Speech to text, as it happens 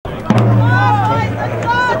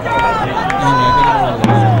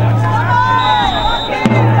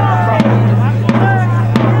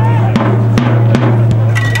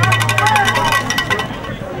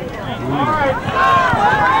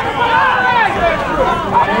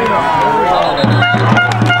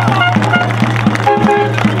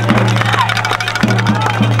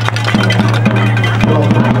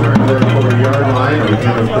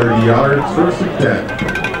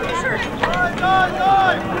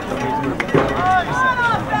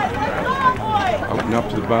Getting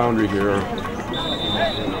up to the boundary here.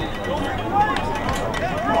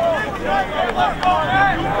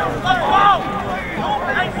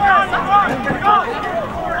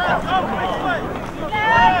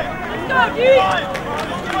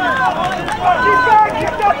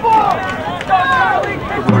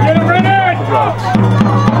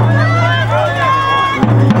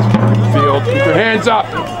 Field, keep your hands up.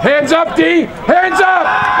 Hands up, D! Hands up!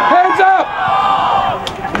 Hands up!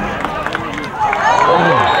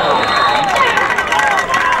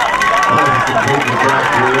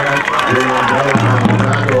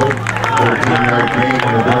 13-yard gain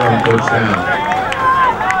and a Durham first down.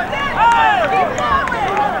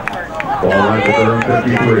 Ball line to Durham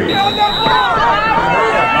 53.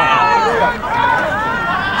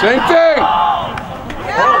 Same thing!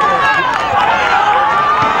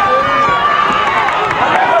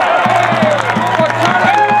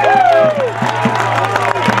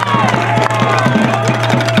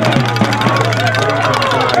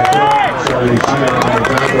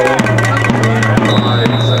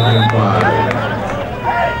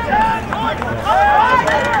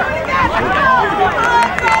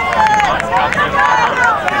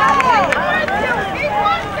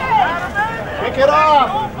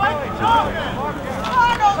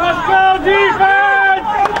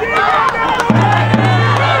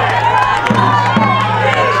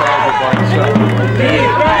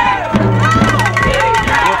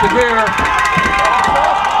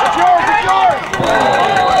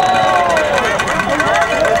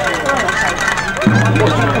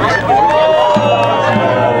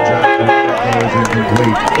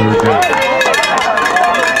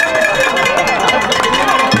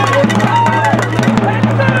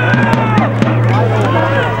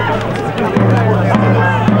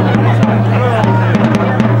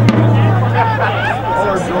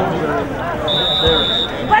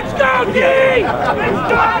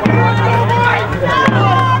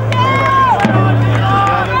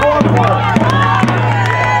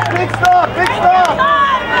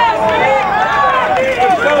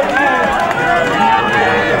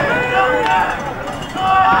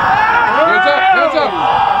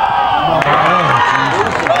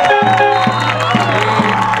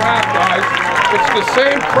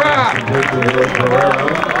 Same crap.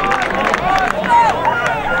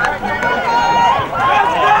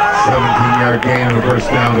 17-yard gain and a first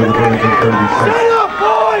down to the Burlington 36.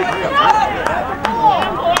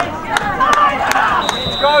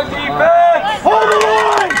 Let's go defense! Hold the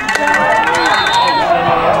line!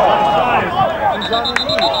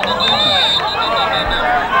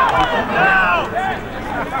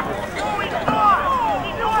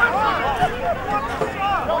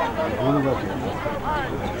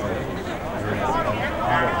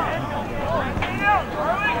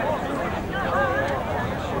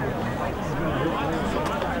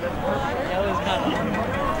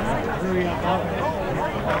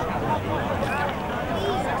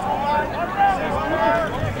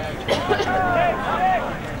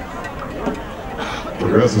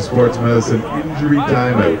 Progressive Sports Medicine injury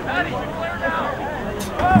timeout.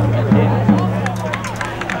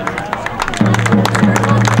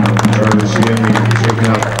 Charlie Sheehan taking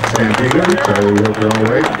out Stampeder. Charlie Walker all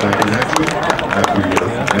right, back in action after your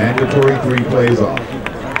mandatory 3 plays off.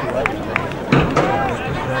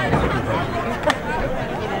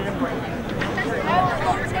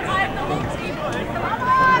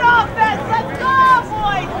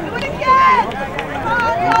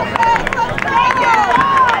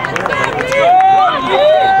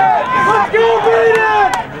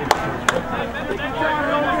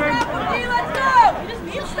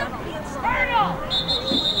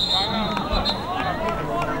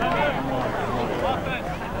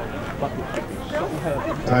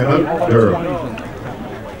 Timeout, Durham.